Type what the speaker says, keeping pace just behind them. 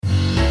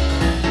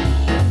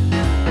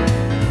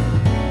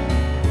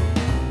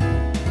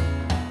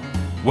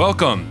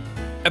Welcome,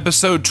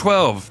 episode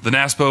 12, the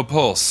NASPO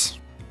Pulse.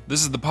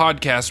 This is the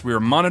podcast where we are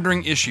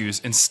monitoring issues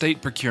in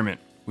state procurement.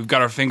 We've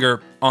got our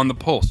finger on the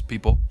pulse,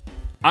 people.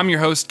 I'm your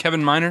host,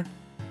 Kevin Miner.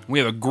 We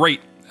have a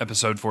great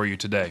episode for you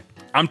today.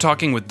 I'm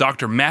talking with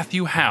Dr.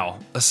 Matthew Howell,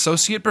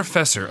 Associate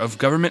Professor of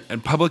Government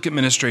and Public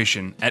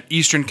Administration at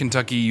Eastern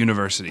Kentucky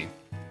University,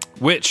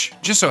 which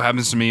just so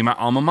happens to be my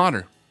alma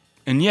mater.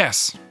 And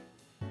yes,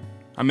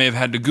 I may have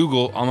had to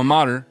Google alma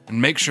mater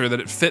and make sure that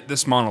it fit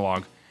this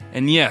monologue.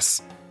 And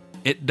yes,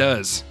 it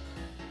does.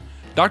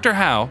 Dr.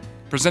 Howell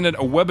presented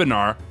a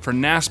webinar for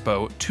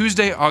NASPO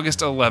Tuesday,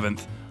 August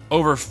 11th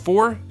over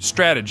 4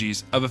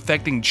 strategies of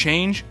effecting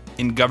change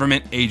in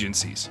government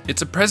agencies.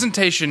 It's a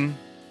presentation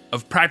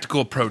of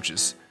practical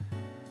approaches.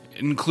 It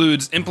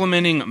includes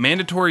implementing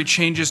mandatory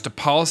changes to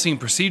policy and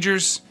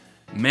procedures,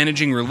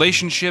 managing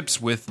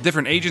relationships with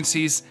different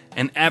agencies,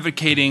 and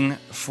advocating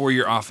for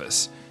your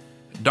office.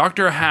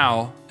 Dr.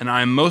 Howell and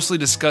I mostly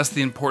discussed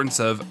the importance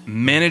of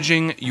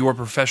managing your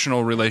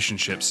professional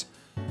relationships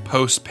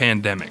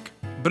post-pandemic.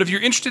 But if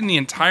you're interested in the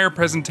entire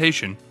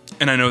presentation,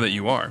 and I know that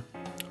you are,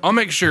 I'll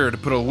make sure to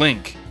put a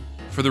link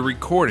for the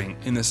recording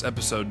in this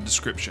episode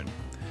description.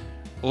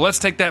 Let's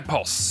take that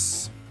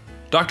pulse.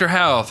 Dr.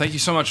 Howell, thank you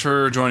so much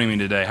for joining me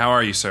today. How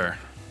are you, sir?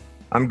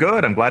 I'm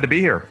good. I'm glad to be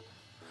here.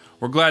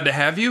 We're glad to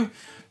have you.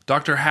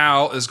 Dr.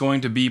 Howell is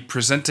going to be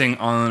presenting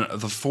on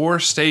the 4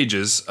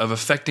 stages of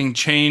effecting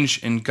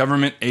change in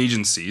government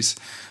agencies.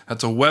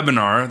 That's a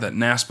webinar that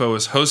NASPO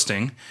is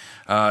hosting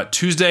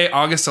Tuesday,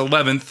 August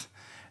 11th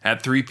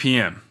at 3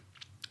 p.m.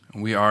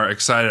 We are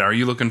excited. Are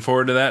you looking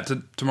forward to that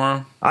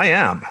tomorrow? I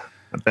am.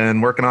 I've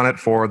been working on it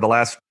for the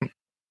last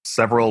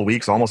several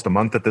weeks, almost a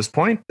month at this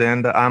point,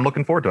 and I'm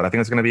looking forward to it. I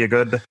think it's going to be a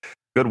good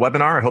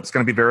webinar. I hope it's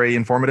going to be very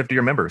informative to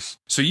your members.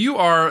 So you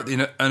are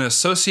an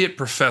associate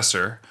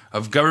professor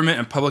of government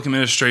and public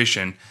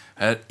administration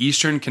at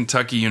Eastern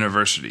Kentucky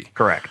University.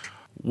 Correct.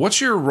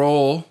 What's your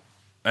role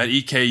at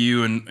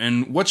EKU,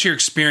 and what's your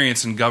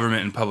experience in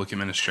government and public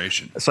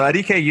administration? So at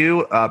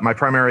EKU, my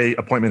primary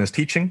appointment is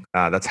teaching.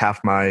 That's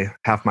half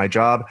my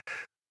job.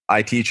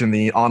 I teach in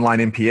the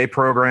online MPA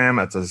program.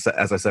 As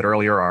I said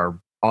earlier, our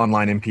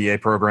online MPA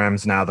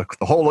programs now the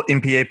whole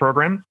MPA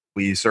program.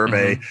 We serve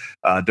a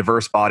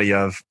diverse body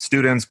of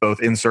students,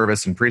 both in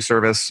service and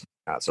pre-service.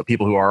 So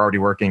people who are already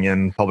working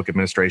in public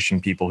administration,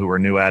 people who are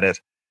new at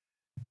it,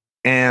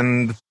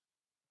 and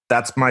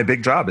that's my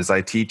big job. Is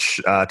I teach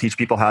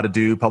people how to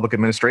do public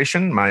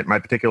administration. My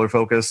particular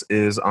focus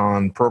is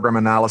on program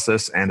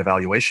analysis and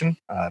evaluation.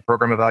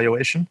 Program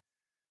evaluation.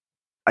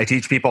 I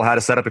teach people how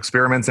to set up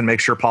experiments and make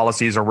sure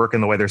policies are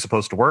working the way they're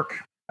supposed to work.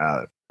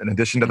 In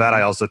addition to that,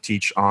 I also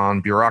teach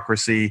on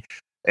bureaucracy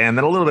and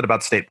then a little bit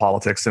about state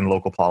politics and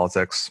local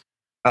politics.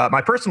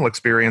 My personal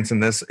experience in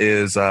this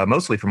is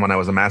mostly from when I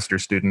was a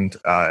master's student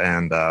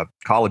and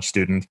college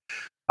student.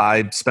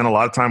 I spent a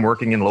lot of time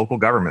working in local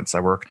governments.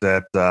 I worked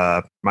at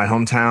my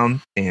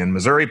hometown in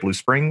Missouri, Blue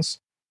Springs.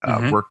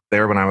 Worked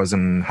there when I was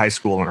in high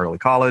school and early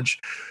college.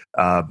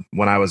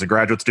 When I was a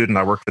graduate student,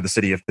 I worked for the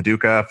city of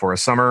Paducah for a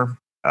summer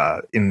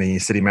in the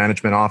city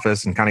management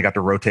office and kind of got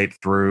to rotate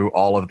through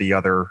all of the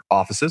other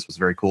offices. It was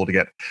very cool to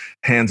get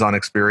hands-on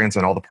experience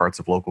in all the parts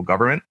of local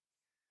government.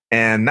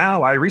 And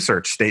now I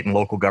research state and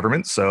local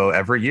government. So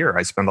every year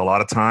I spend a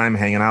lot of time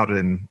hanging out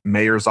in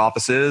mayor's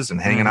offices and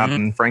hanging out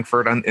in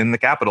Frankfurt in the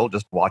Capitol,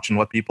 just watching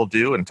what people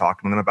do and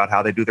talking to them about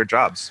how they do their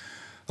jobs.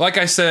 Like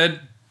I said,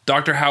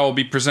 Dr. Howell will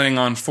be presenting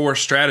on 4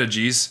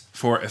 strategies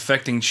for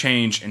effecting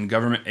change in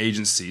government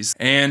agencies.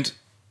 And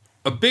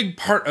a big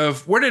part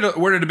of where did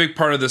a big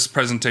part of this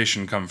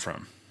presentation come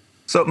from?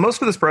 So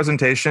most of this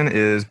presentation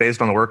is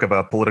based on the work of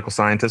a political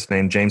scientist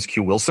named James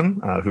Q.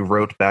 Wilson, who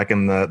wrote back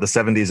in the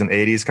 70s and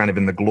 80s, kind of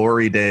in the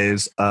glory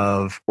days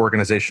of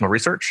organizational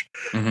research.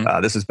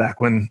 This is back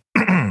when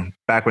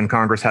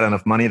Congress had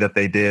enough money that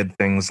they did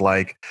things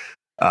like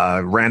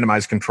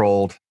randomized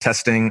controlled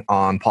testing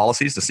on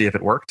policies to see if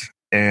it worked.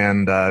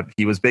 And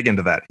he was big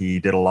into that. He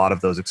did a lot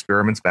of those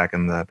experiments back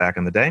in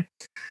the day.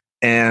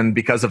 And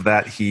because of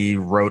that, he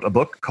wrote a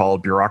book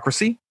called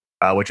Bureaucracy,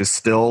 which is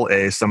still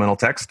a seminal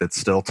text. It's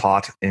still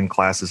taught in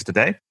classes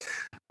today.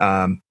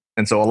 And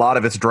so a lot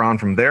of it's drawn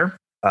from there.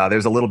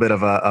 There's a little bit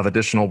of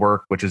additional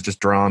work, which is just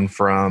drawn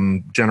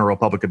from general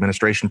public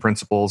administration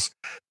principles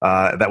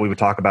that we would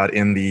talk about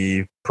in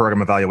the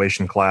program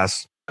evaluation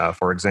class,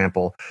 for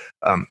example,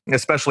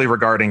 especially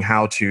regarding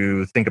how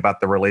to think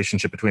about the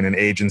relationship between an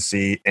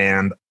agency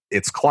and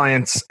its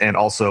clients and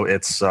also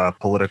its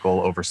political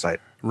oversight.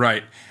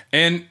 Right.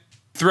 And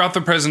throughout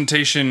the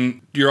presentation,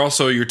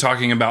 you're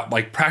talking about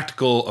like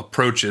practical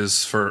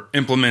approaches for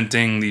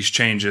implementing these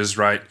changes,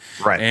 right?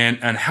 Right.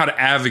 And how to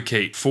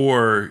advocate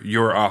for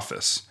your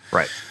office.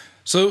 Right.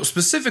 So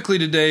specifically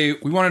today,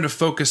 we wanted to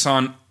focus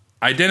on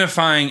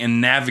identifying and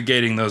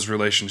navigating those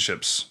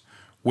relationships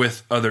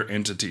with other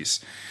entities.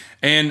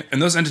 And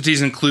those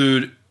entities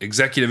include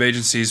executive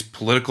agencies,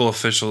 political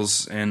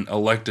officials, and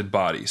elected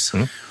bodies.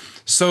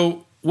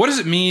 So what does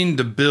it mean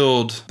to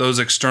build those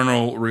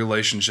external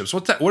relationships?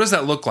 What does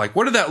that look like?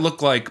 What did that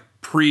look like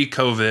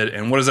pre-COVID,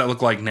 and what does that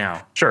look like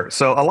now? Sure.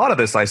 So a lot of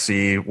this I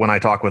see when I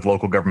talk with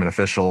local government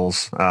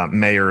officials,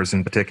 mayors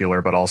in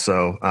particular, but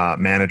also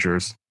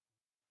managers.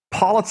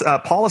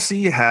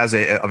 Policy has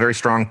a very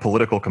strong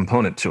political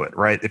component to it,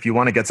 right? If you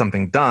want to get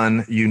something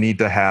done, you need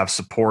to have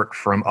support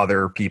from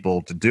other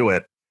people to do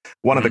it.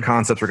 One of the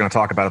concepts we're going to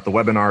talk about at the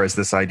webinar is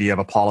this idea of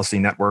a policy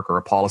network or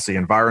a policy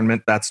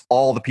environment. That's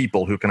all the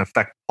people who can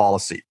affect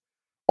policy,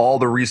 all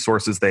the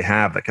resources they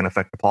have that can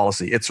affect the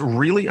policy. It's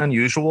really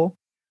unusual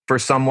for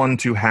someone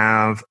to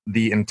have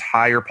the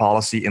entire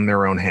policy in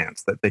their own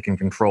hands, that they can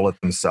control it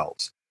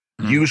themselves.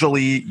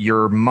 Usually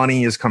your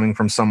money is coming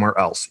from somewhere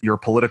else. Your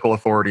political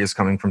authority is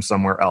coming from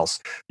somewhere else.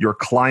 Your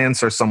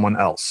clients are someone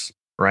else,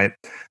 right?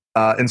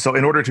 And so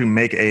in order to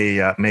make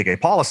a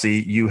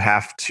policy, you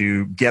have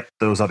to get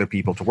those other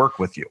people to work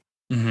with you.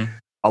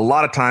 A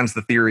lot of times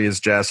the theory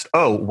is just,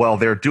 oh, well,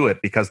 they'll do it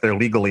because they're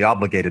legally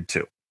obligated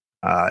to.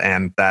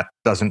 And that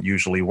doesn't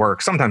usually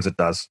work. Sometimes it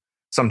does.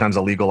 Sometimes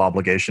a legal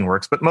obligation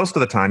works. But most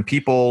of the time,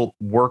 people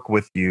work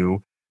with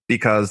you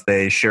because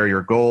they share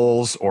your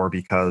goals or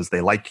because they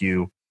like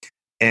you.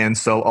 And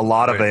so a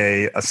lot of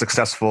a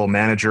successful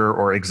manager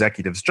or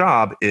executive's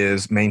job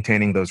is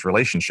maintaining those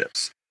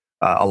relationships.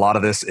 A lot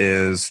of this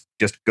is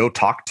just go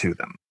talk to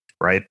them,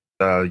 right?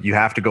 You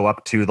have to go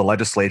up to the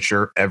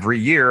legislature every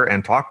year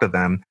and talk to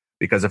them,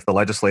 because if the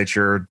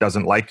legislature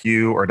doesn't like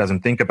you or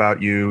doesn't think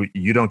about you,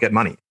 you don't get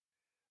money.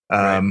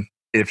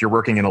 If you're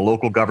working in a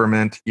local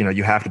government,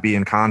 you have to be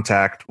in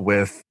contact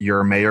with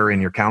your mayor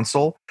and your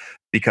council,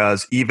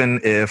 because even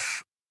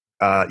if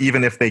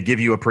they give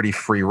you a pretty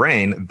free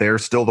rein, they're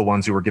still the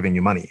ones who are giving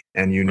you money.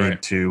 And you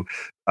need to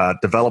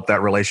develop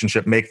that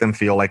relationship, make them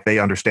feel like they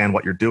understand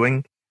what you're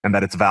doing and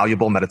that it's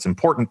valuable and that it's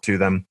important to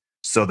them,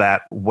 so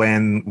that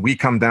when we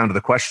come down to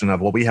the question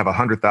of, well, we have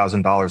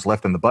 $100,000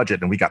 left in the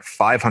budget and we got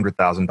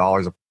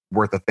 $500,000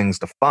 worth of things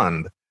to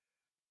fund,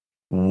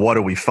 what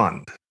do we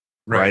fund?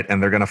 Right.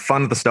 And they're going to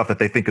fund the stuff that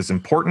they think is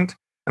important,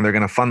 and they're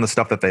going to fund the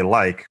stuff that they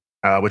like,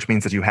 which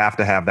means that you have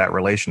to have that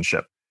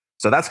relationship.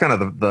 So that's kind of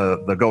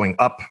the going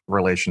up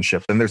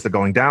relationship. Then there's the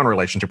going down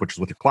relationship, which is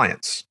with your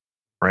clients,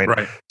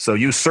 right? So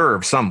you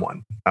serve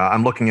someone.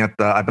 I've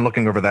been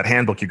looking over that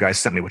handbook you guys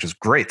sent me, which is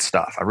great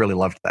stuff. I really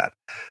loved that.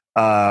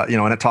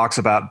 And it talks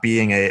about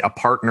being a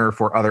partner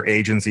for other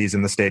agencies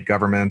in the state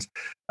government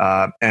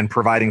and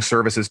providing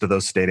services to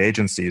those state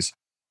agencies.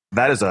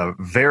 That is a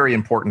very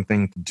important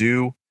thing to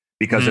do,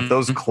 because if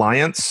those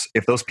clients,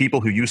 if those people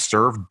who you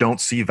serve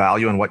don't see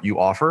value in what you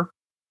offer,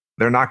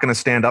 they're not going to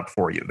stand up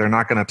for you. They're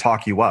not going to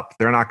talk you up.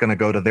 They're not going to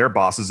go to their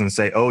bosses and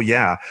say, "Oh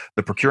yeah,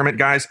 the procurement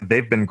guys,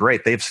 they've been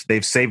great.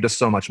 They've saved us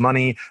so much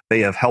money. They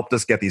have helped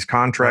us get these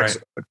contracts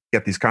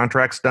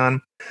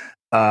done."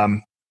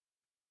 Again,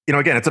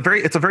 it's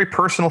a very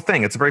personal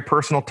thing. It's a very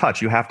personal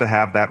touch. You have to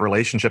have that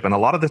relationship, and a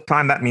lot of the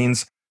time that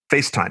means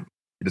FaceTime.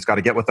 You just got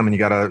to get with them, and you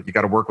got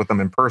to work with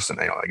them in person.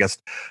 I guess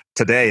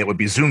today it would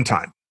be Zoom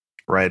time,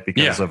 right?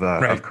 Because of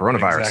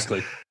coronavirus.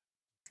 Exactly.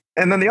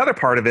 And then the other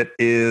part of it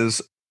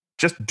is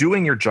just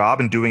doing your job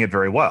and doing it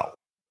very well.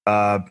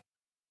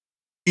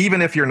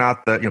 Even if you're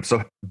not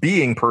so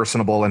being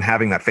personable and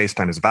having that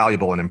FaceTime is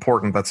valuable and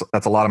important. That's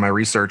a lot of my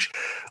research.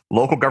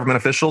 Local government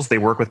officials, they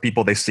work with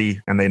people they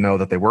see and they know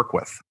that they work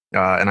with.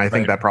 And I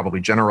think that probably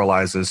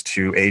generalizes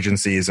to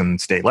agencies and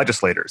state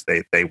legislators.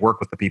 They work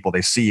with the people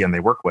they see and they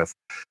work with,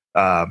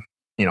 on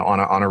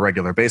a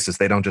regular basis.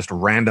 They don't just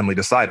randomly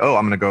decide, oh,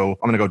 I'm going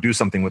to go do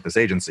something with this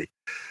agency.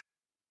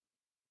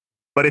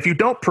 But if you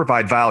don't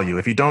provide value,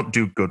 if you don't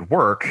do good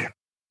work,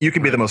 you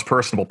can be the most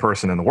personable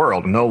person in the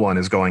world. No one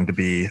is going to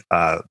be,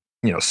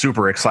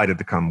 super excited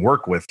to come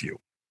work with you,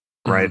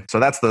 right?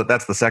 So that's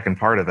the second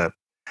part of it.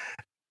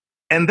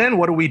 And then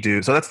what do we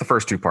do? So that's the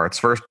first two parts.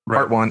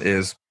 Part one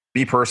is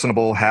be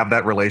personable, have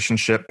that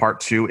relationship.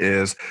 Part two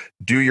is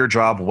do your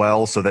job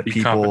well, so that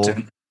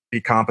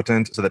be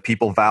competent, so that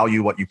people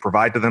value what you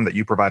provide to them, that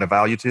you provide a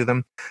value to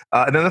them.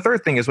 And then the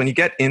third thing is when you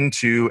get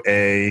into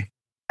a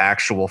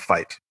actual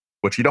fight,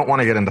 which you don't want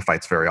to get into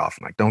fights very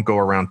often. Like, don't go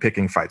around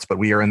picking fights. But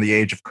we are in the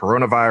age of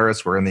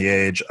coronavirus. We're in the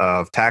age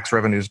of tax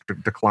revenues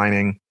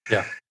declining.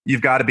 Yeah.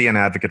 You've got to be an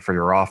advocate for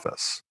your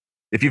office.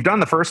 If you've done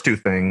the first two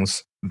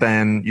things,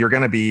 then you're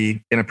going to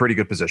be in a pretty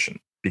good position,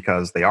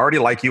 because they already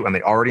like you and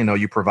they already know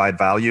you provide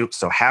value.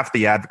 So half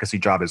the advocacy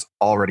job is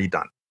already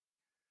done.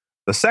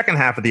 The second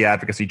half of the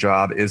advocacy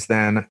job is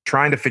then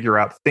trying to figure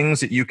out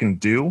things that you can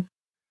do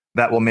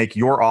that will make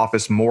your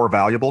office more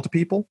valuable to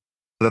people,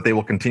 so that they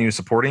will continue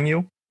supporting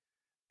you.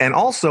 And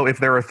also, if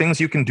there are things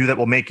you can do that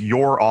will make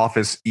your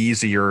office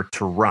easier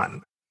to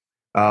run.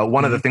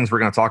 One of the things we're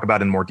going to talk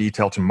about in more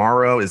detail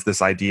tomorrow is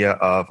this idea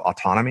of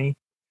autonomy.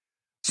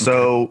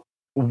 So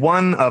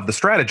one of the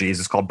strategies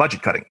is called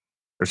budget cutting.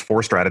 There's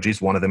 4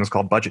 strategies. One of them is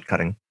called budget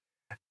cutting.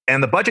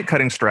 And the budget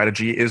cutting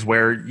strategy is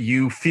where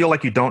you feel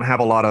like you don't have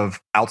a lot of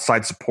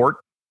outside support,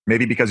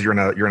 maybe because you're in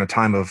a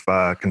time of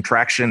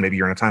contraction, maybe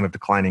you're in a time of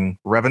declining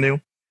revenue.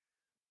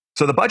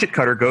 So the budget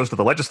cutter goes to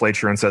the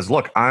legislature and says,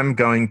 "Look, I'm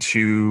going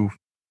to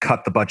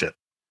cut the budget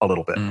a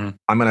little bit.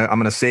 I'm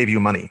going to save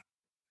you money.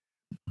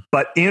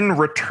 But in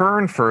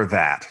return for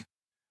that,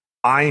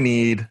 I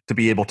need to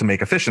be able to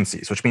make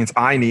efficiencies, which means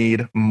I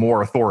need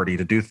more authority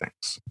to do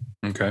things.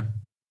 Okay.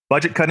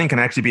 Budget cutting can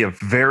actually be a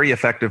very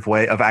effective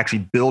way of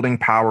actually building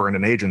power in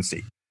an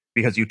agency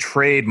because you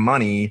trade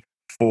money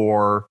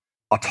for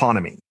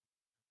autonomy.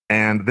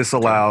 And this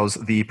allows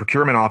the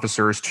procurement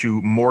officers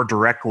to more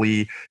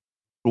directly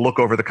look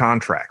over the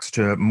contracts,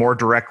 to more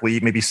directly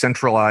maybe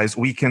centralize.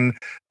 We can,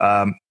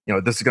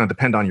 this is going to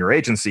depend on your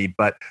agency,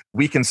 but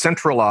we can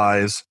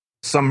centralize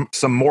some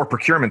more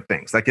procurement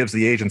things. That gives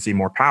the agency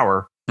more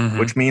power,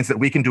 which means that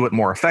we can do it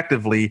more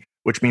effectively,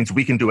 which means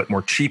we can do it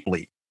more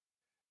cheaply.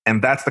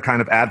 And that's the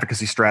kind of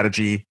advocacy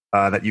strategy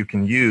that you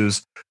can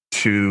use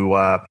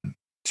to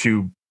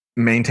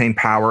maintain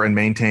power and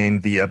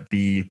maintain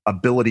the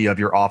ability of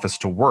your office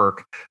to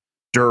work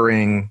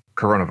during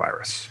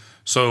coronavirus.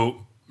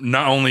 So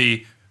not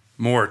only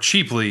more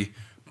cheaply,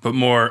 but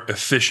more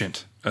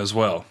efficient as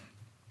well.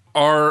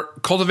 Are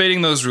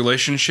cultivating those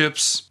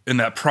relationships in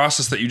that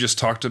process that you just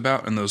talked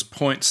about and those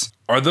points,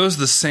 are those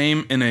the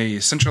same in a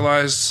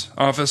centralized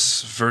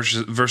office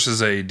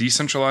versus a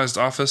decentralized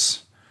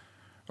office?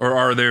 Or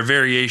are there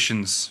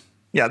variations?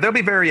 Yeah, there'll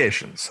be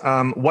variations.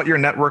 What your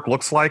network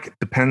looks like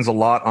depends a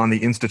lot on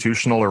the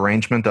institutional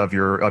arrangement of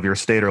your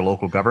state or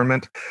local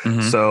government.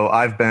 So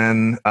I've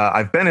been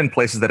in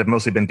places that have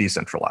mostly been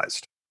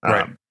decentralized.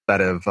 Right.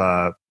 That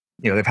have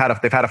they've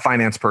had a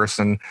finance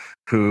person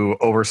who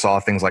oversaw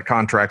things like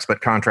contracts,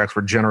 but contracts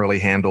were generally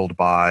handled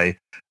by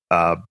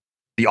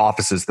the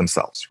offices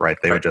themselves. Right?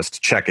 They would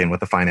just check in with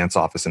the finance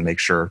office and make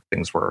sure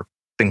things were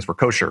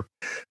kosher.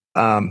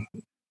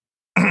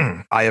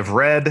 I have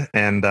read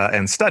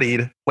and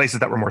studied places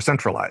that were more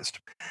centralized.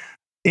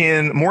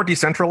 In more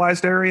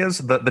decentralized areas,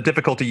 the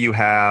difficulty you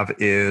have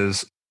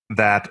is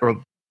that,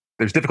 or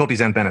there's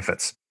difficulties and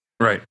benefits.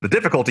 Right. The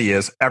difficulty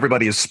is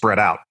everybody is spread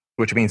out,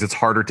 which means it's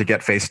harder to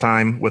get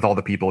FaceTime with all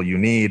the people you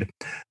need.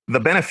 The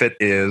benefit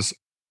is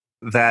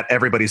that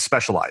everybody's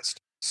specialized.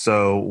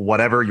 So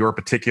whatever your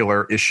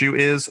particular issue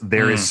is,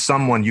 there is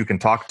someone you can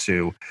talk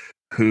to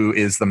who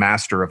is the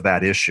master of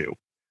that issue.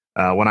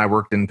 When I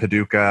worked in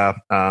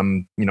Paducah,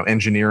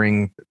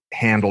 engineering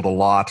handled a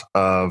lot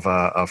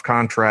of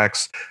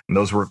contracts. And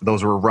those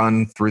were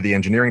run through the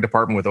engineering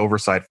department with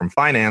oversight from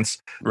finance.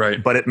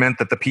 Right. But it meant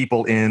that the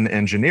people in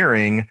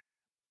engineering,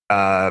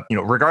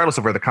 regardless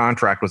of where the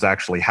contract was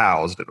actually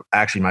housed, it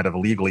actually might have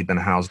legally been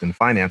housed in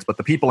finance. But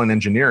the people in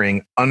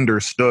engineering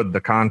understood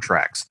the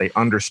contracts. They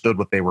understood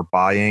what they were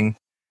buying,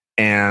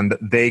 and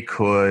they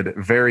could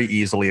very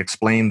easily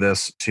explain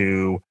this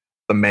to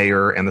the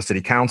mayor and the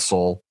city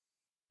council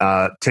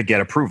to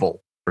get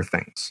approval for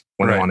things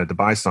when they wanted to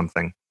buy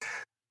something.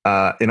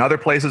 In other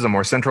places, a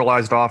more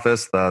centralized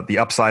office, the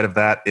upside of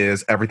that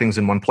is everything's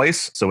in one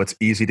place, so it's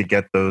easy to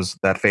get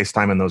that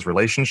FaceTime and those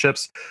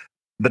relationships.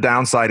 The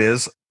downside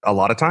is a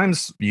lot of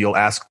times you'll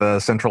ask the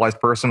centralized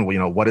person,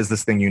 what is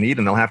this thing you need?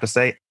 And they'll have to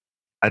say,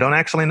 I don't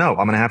actually know.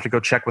 I'm going to have to go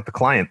check with the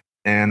client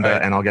and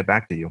I'll get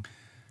back to you.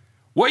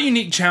 What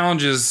unique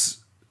challenges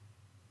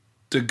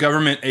do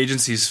government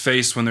agencies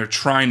face when they're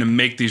trying to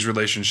make these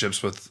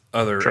relationships with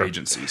other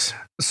agencies?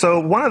 So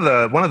one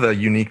of the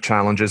unique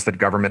challenges that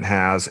government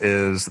has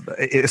is,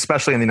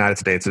 especially in the United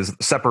States, is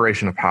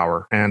separation of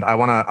power. And I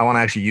want to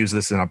actually use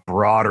this in a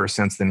broader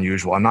sense than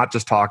usual. I'm not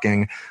just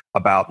talking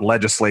about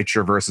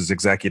legislature versus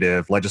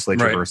executive,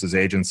 legislature versus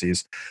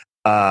agencies.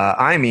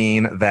 I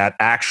mean that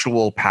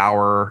actual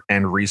power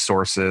and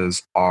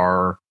resources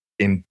are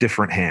in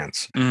different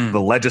hands.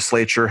 The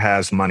legislature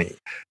has money.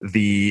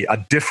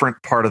 A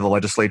different part of the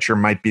legislature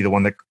might be the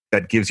one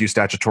that gives you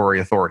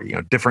statutory authority.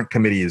 Different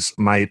committees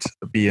might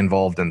be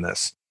involved in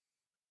this.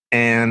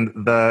 And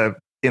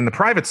in the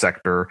private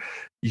sector,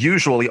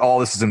 usually all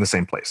this is in the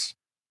same place,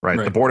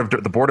 right?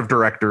 The board of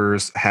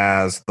directors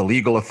has the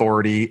legal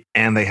authority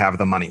and they have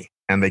the money,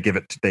 and they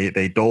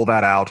dole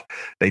that out.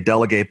 They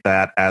delegate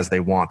that as they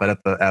want. But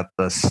at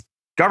the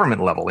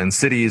government level, in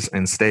cities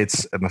and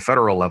states, and the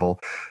federal level,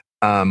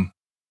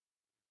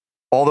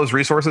 all those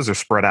resources are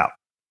spread out.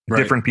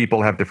 Different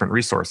people have different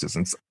resources,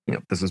 and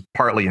this is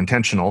partly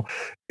intentional.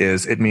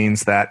 It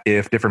means that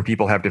if different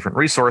people have different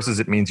resources,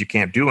 it means you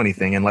can't do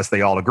anything unless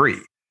they all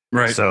agree.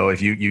 Right. So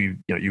if you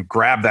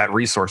grab that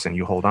resource and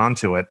you hold on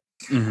to it.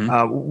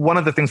 One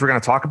of the things we're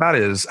going to talk about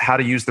is how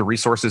to use the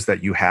resources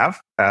that you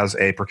have as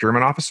a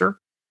procurement officer.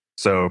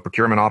 So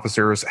procurement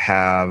officers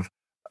have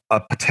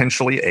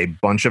potentially a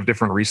bunch of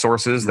different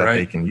resources that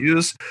they can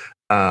use.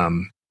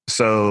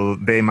 So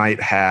they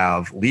might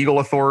have legal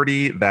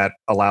authority that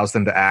allows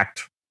them to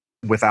act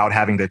without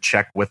having to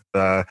check with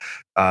the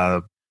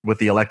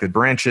elected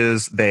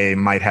branches. They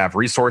might have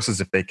resources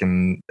if they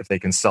can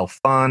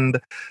self-fund.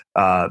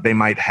 They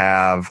might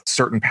have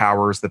certain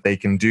powers that they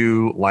can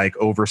do, like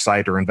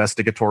oversight or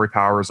investigatory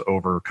powers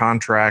over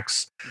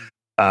contracts.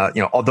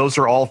 Those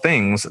are all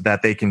things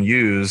that they can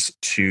use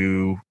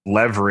to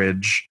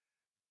leverage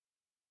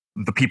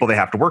the people they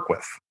have to work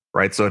with,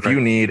 right? So if you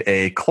need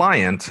a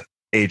client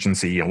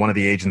agency, one of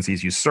the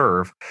agencies you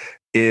serve,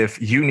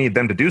 if you need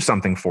them to do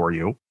something for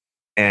you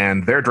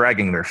and they're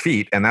dragging their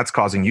feet and that's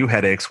causing you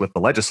headaches with the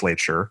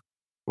legislature,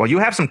 well, you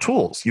have some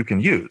tools you can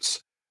use.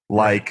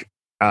 Like,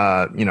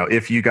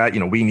 if you got,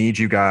 we need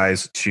you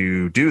guys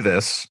to do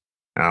this.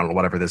 I don't know,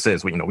 whatever this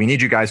is. We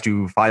need you guys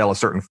to file a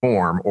certain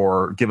form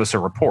or give us a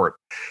report.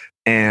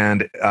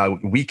 And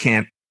we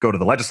can't go to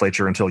the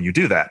legislature until you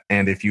do that.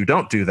 And if you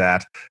don't do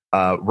that,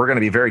 we're going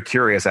to be very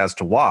curious as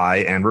to why.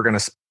 And we're going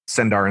to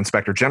send our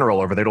inspector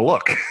general over there to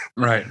look.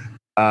 Right.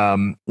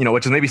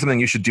 Which is maybe something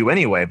you should do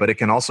anyway, but it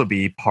can also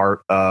be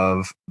part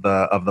of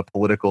the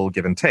political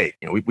give and take.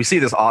 We see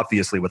this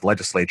obviously with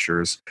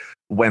legislatures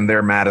when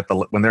they're mad at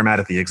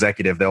the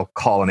executive, they'll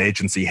call an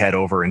agency head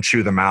over and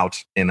chew them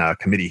out in a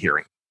committee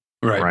hearing.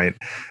 Right.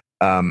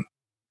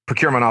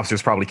 Procurement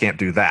officers probably can't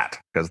do that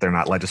because they're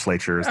not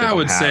legislatures. I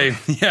would say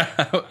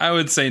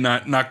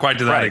not quite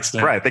to that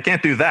extent. Right. They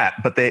can't do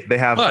that, but they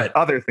have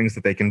other things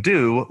that they can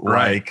do,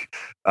 like,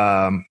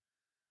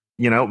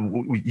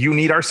 you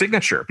need our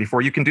signature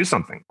before you can do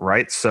something,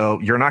 right? So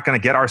you're not going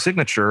to get our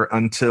signature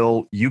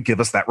until you give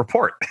us that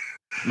report.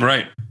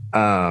 Right.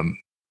 And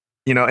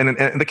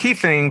the key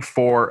thing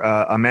for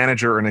a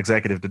manager or an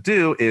executive to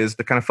do is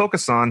to kind of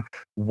focus on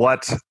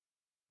what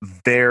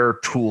their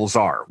tools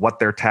are, what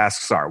their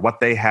tasks are,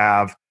 what they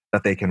have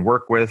that they can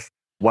work with,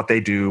 what they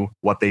do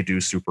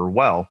super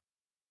well,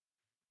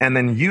 and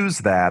then use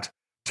that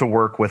to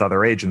work with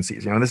other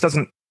agencies.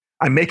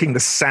 I'm making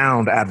this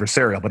sound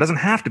adversarial, but it doesn't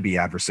have to be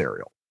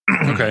adversarial.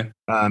 Okay.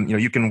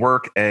 You can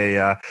work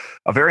a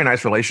very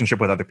nice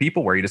relationship with other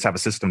people where you just have a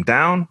system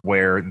down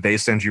where they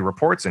send you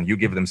reports and you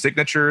give them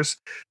signatures.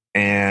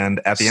 And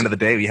at the end of the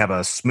day, we have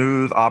a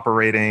smooth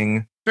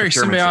operating, very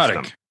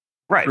symbiotic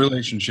system.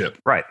 Relationship.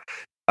 Right.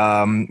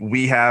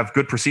 We have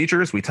good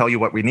procedures. We tell you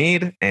what we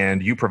need,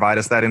 and you provide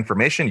us that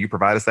information. We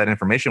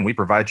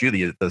provide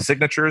you the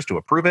signatures to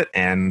approve it,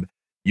 and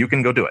you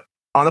can go do it.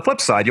 On the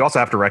flip side, you also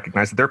have to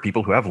recognize that there are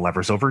people who have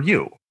levers over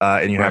you,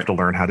 and you have to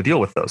learn how to deal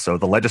with those. So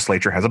the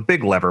legislature has a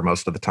big lever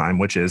most of the time,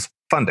 which is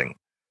funding.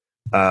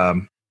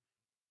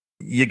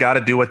 You got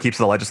to do what keeps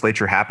the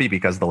legislature happy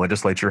because the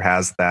legislature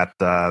has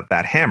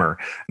that hammer.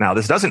 Now,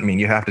 this doesn't mean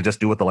you have to just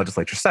do what the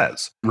legislature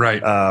says.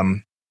 Right.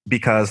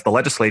 Because the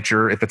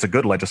legislature, if it's a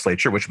good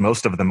legislature, which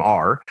most of them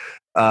are,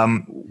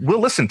 will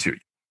listen to you.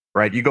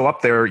 Right. You go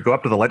up to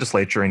the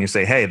legislature and you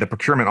say, hey, the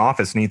procurement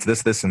office needs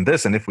this, this, and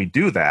this. And if we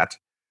do that,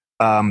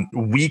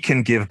 we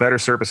can give better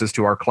services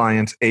to our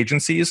client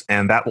agencies,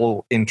 and that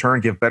will in turn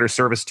give better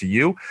service to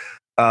you.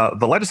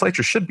 The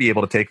legislature should be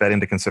able to take that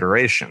into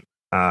consideration.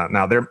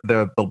 Now,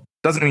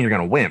 doesn't mean you're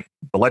going to win.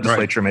 The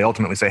legislature may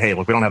ultimately say, hey,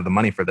 look, we don't have the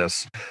money for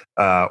this,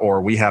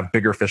 or we have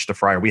bigger fish to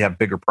fry, or we have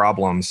bigger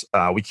problems.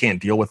 We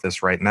can't deal with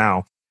this right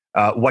now.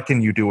 What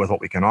can you do with what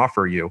we can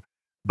offer you?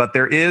 But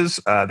there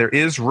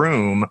is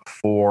room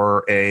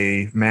for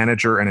a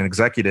manager and an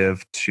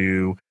executive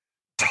to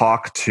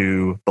talk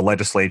to the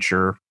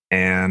legislature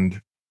and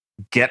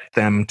get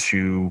them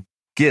to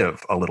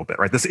give a little bit,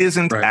 right? This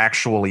isn't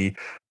actually,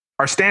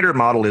 our standard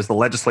model is the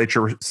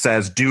legislature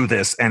says do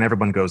this and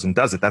everyone goes and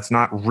does it. That's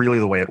not really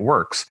the way it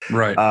works.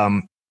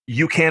 Right.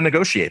 You can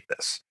negotiate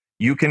this.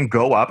 You can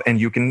go up and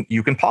you can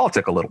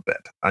politic a little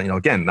bit.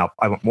 Again, now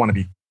I want to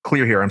be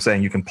clear here. I'm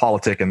saying you can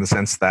politic in the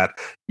sense that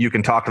you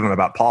can talk to them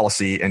about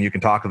policy and you can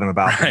talk to them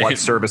about what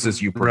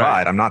services you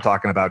provide. I'm not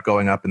talking about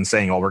going up and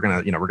saying, oh, we're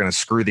going to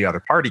screw the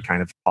other party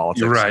kind of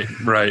politics.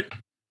 Right.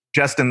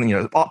 Just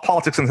in,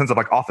 politics in the sense of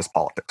like office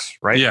politics,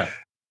 right? Yeah.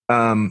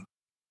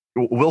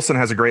 Wilson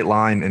has a great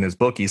line in his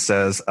book. He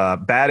says,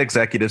 bad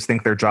executives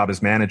think their job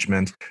is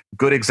management.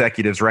 Good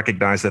executives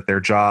recognize that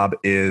their job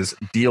is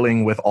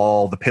dealing with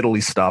all the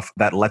piddly stuff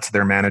that lets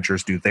their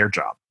managers do their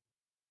job.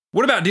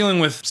 What about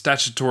dealing with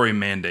statutory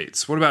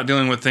mandates? What about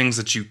dealing with things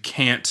that you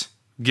can't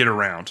get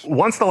around?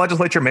 Once the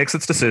legislature makes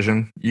its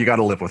decision, you got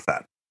to live with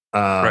that.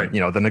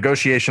 The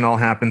negotiation all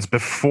happens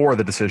before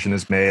the decision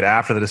is made.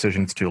 After the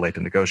decision, it's too late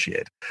to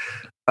negotiate.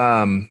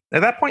 At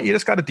that point, you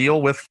just got to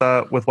deal with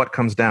what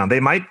comes down.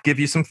 They might give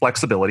you some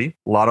flexibility.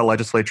 A lot of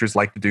legislatures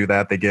like to do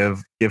that. They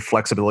give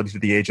flexibility to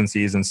the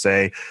agencies and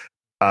say,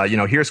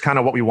 here's kind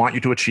of what we want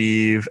you to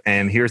achieve,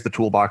 and here's the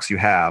toolbox you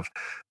have.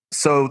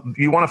 So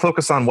you want to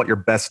focus on what you're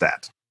best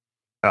at.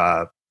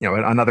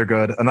 Another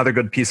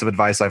good piece of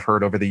advice I've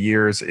heard over the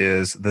years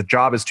is the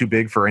job is too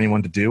big for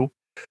anyone to do.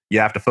 You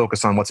have to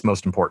focus on what's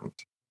most important.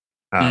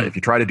 If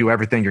you try to do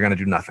everything, you're going to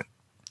do nothing.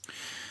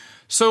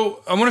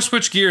 So I want to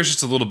switch gears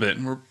just a little bit.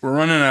 We're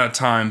running out of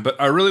time, but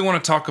I really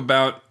want to talk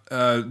about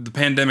the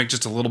pandemic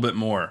just a little bit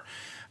more.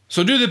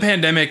 So due to the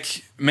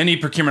pandemic, many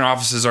procurement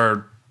offices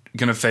are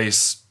going to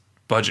face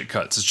budget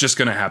cuts. It's just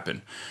going to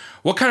happen.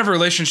 What kind of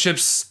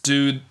relationships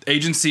do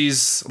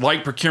agencies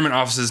like procurement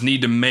offices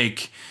need to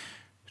make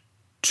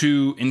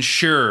to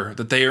ensure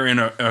that they are in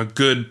a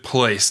good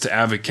place to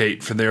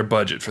advocate for their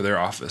budget, for their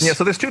office? Yeah,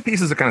 so there's two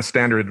pieces of kind of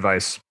standard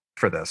advice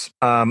for this.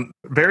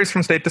 Varies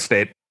from state to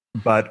state,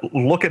 but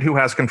look at who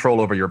has control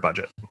over your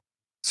budget.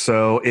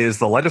 So is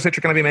the legislature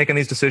going to be making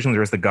these decisions,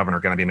 or is the governor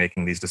going to be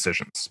making these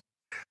decisions?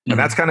 And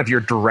that's kind of your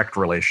direct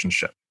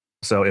relationship.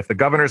 So if the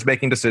governor is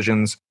making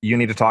decisions, you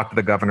need to talk to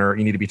the governor.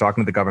 You need to be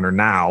talking to the governor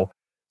now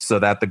so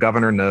that the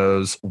governor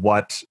knows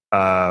what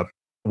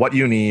what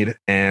you need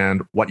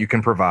and what you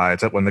can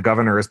provide. So when the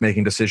governor is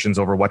making decisions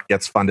over what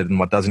gets funded and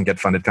what doesn't get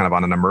funded kind of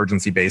on an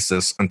emergency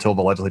basis until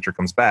the legislature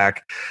comes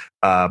back,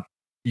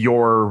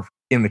 you're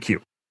in the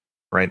queue,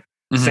 right?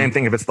 Mm-hmm. Same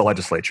thing if it's the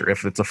legislature.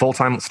 If it's a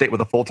full-time state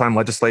with a full-time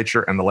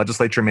legislature and the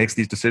legislature makes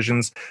these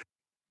decisions,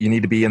 you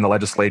need to be in the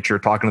legislature,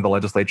 talking to the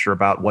legislature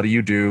about what do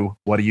you do,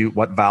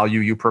 what value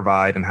you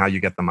provide, and how you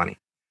get the money.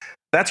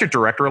 That's your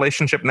direct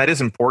relationship, and that is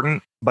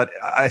important. But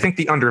I think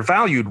the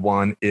undervalued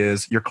one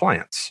is your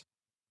clients.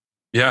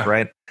 Yeah.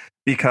 Right.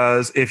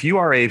 Because if you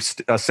are a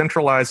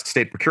centralized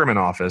state procurement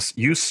office,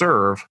 you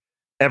serve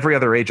every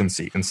other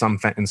agency in some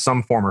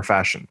form or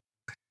fashion.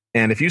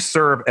 And if you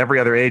serve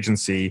every other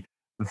agency,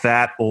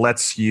 that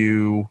lets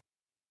you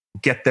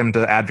get them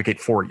to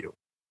advocate for you.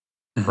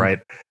 Mm-hmm.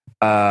 Right.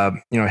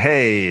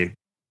 Hey,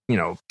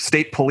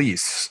 state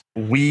police,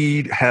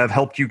 we have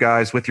helped you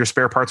guys with your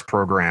spare parts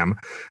program.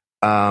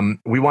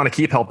 We want to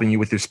keep helping you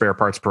with your spare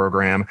parts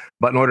program,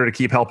 but in order to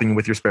keep helping you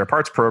with your spare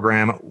parts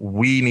program,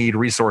 we need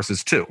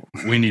resources too.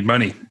 We need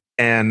money.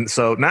 And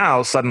so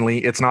now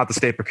suddenly it's not the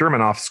state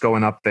procurement office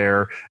going up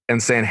there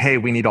and saying, hey,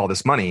 we need all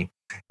this money.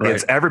 Right.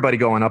 It's everybody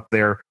going up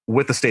there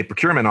with the state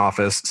procurement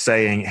office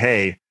saying,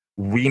 hey,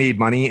 we need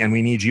money and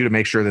we need you to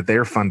make sure that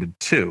they're funded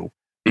too,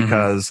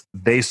 because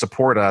they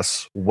support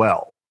us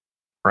well.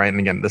 Right. And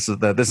again, this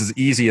is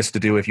easiest to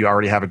do if you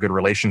already have a good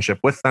relationship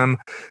with them.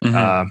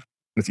 Mm-hmm.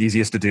 It's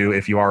easiest to do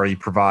if you already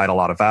provide a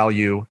lot of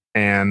value.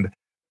 And,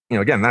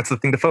 again, that's the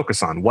thing to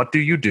focus on. What do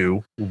you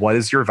do? What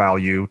is your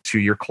value to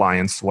your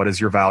clients? What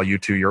is your value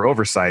to your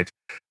oversight?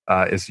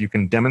 As you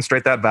can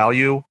demonstrate that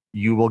value,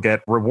 you will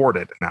get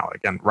rewarded. Now,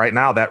 again, right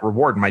now, that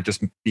reward might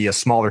just be a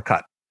smaller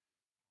cut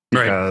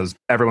because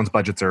everyone's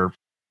budgets are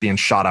being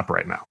shot up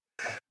right now.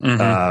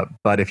 Mm-hmm.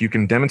 But if you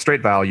can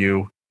demonstrate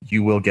value,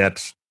 you will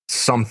get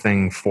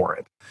something for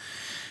it.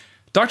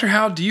 Dr.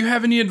 Howe, do you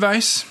have any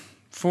advice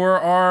for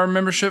our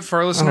membership, for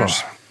our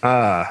listeners?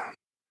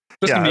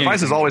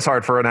 Advice is always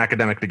hard for an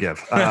academic to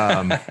give.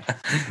 On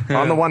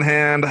the one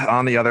hand,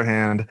 on the other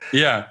hand,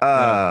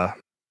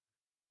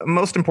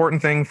 most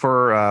important thing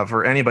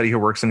for anybody who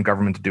works in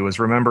government to do is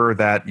remember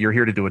that you're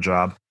here to do a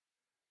job.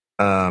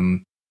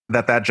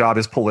 That job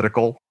is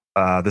political.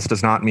 This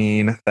does not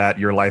mean that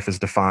your life is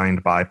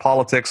defined by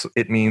politics.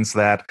 It means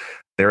that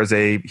there is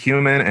a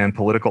human and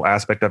political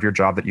aspect of your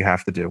job that you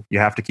have to do. You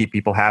have to keep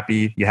people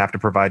happy. You have to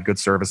provide good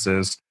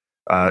services.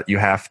 You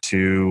have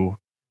to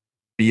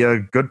be a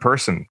good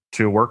person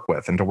to work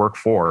with and to work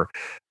for.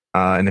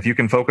 And if you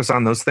can focus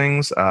on those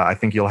things, I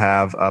think you'll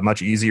have a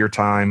much easier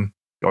time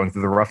going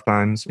through the rough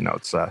times.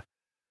 It's,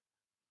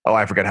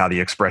 I forget how the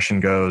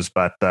expression goes,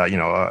 but,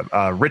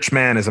 a rich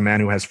man is a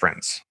man who has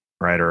friends,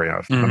 right? Or,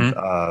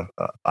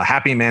 a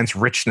happy man's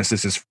richness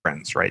is his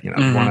friends, right?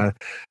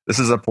 This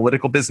is a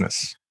political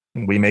business.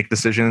 We make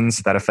decisions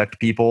that affect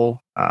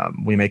people.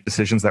 We make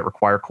decisions that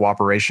require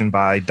cooperation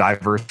by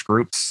diverse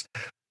groups.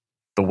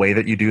 The way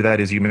that you do that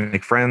is you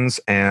make friends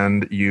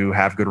and you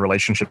have good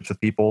relationships with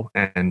people,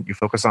 and you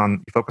focus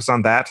on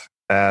that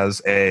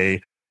as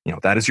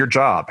that is your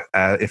job.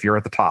 If you're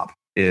at the top,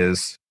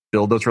 is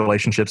build those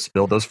relationships,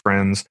 build those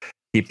friends,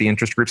 keep the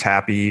interest groups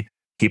happy,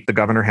 keep the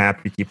governor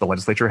happy, keep the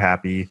legislature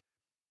happy.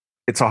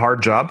 It's a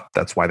hard job.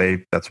 That's why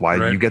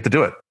you get to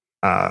do it.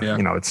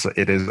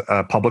 It is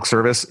public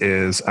service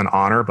is an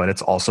honor, but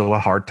it's also a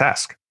hard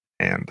task.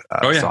 And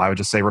so I would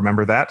just say,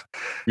 remember that.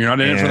 You're not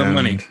in it for the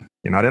money.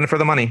 You're not in it for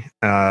the money.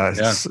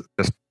 Just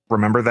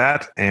remember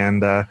that.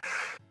 And,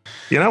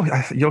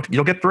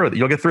 you'll get through it.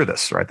 You'll get through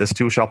this, right? This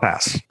too shall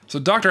pass. So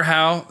Dr.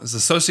 Howe is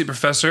Associate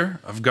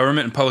Professor of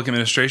Government and Public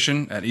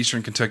Administration at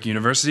Eastern Kentucky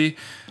University.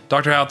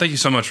 Dr. Howe, thank you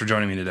so much for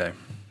joining me today.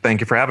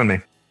 Thank you for having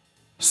me.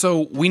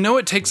 So we know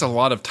it takes a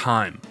lot of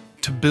time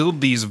to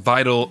build these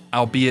vital,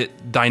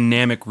 albeit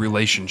dynamic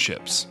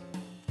relationships.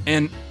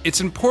 And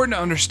it's important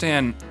to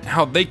understand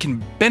how they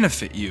can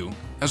benefit you,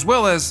 as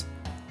well as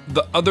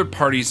the other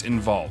parties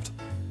involved.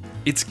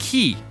 It's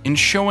key in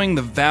showing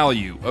the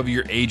value of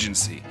your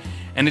agency,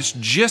 and it's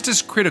just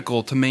as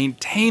critical to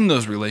maintain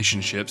those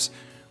relationships,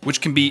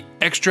 which can be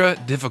extra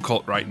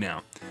difficult right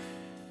now.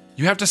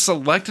 You have to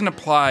select and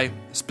apply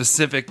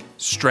specific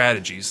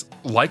strategies,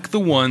 like the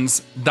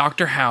ones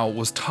Dr. Howe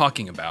was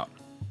talking about.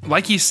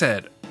 Like he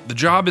said, the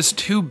job is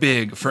too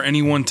big for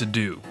anyone to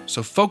do,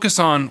 so focus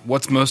on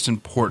what's most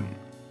important.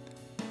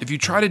 If you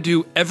try to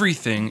do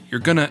everything,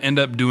 you're gonna end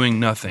up doing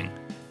nothing.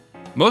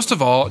 Most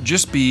of all,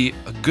 just be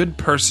a good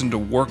person to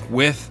work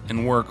with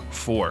and work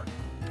for.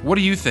 What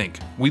do you think?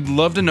 We'd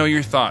love to know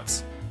your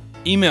thoughts.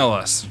 Email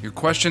us your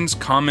questions,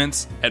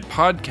 comments at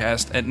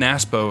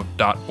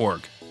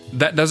podcast@naspo.org.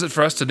 That does it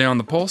for us today on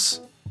The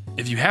Pulse.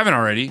 If you haven't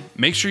already,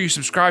 make sure you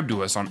subscribe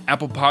to us on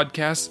Apple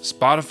Podcasts,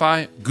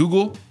 Spotify,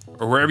 Google,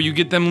 or wherever you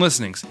get them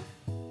listenings.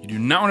 You do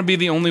not want to be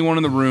the only one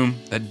in the room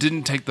that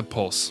didn't take the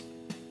pulse.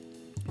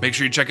 Make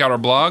sure you check out our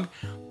blog,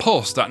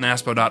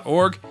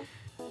 pulse.naspo.org,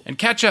 and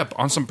catch up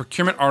on some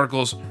procurement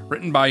articles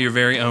written by your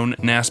very own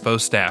NASPO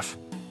staff.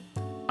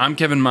 I'm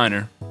Kevin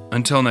Miner.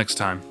 Until next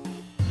time.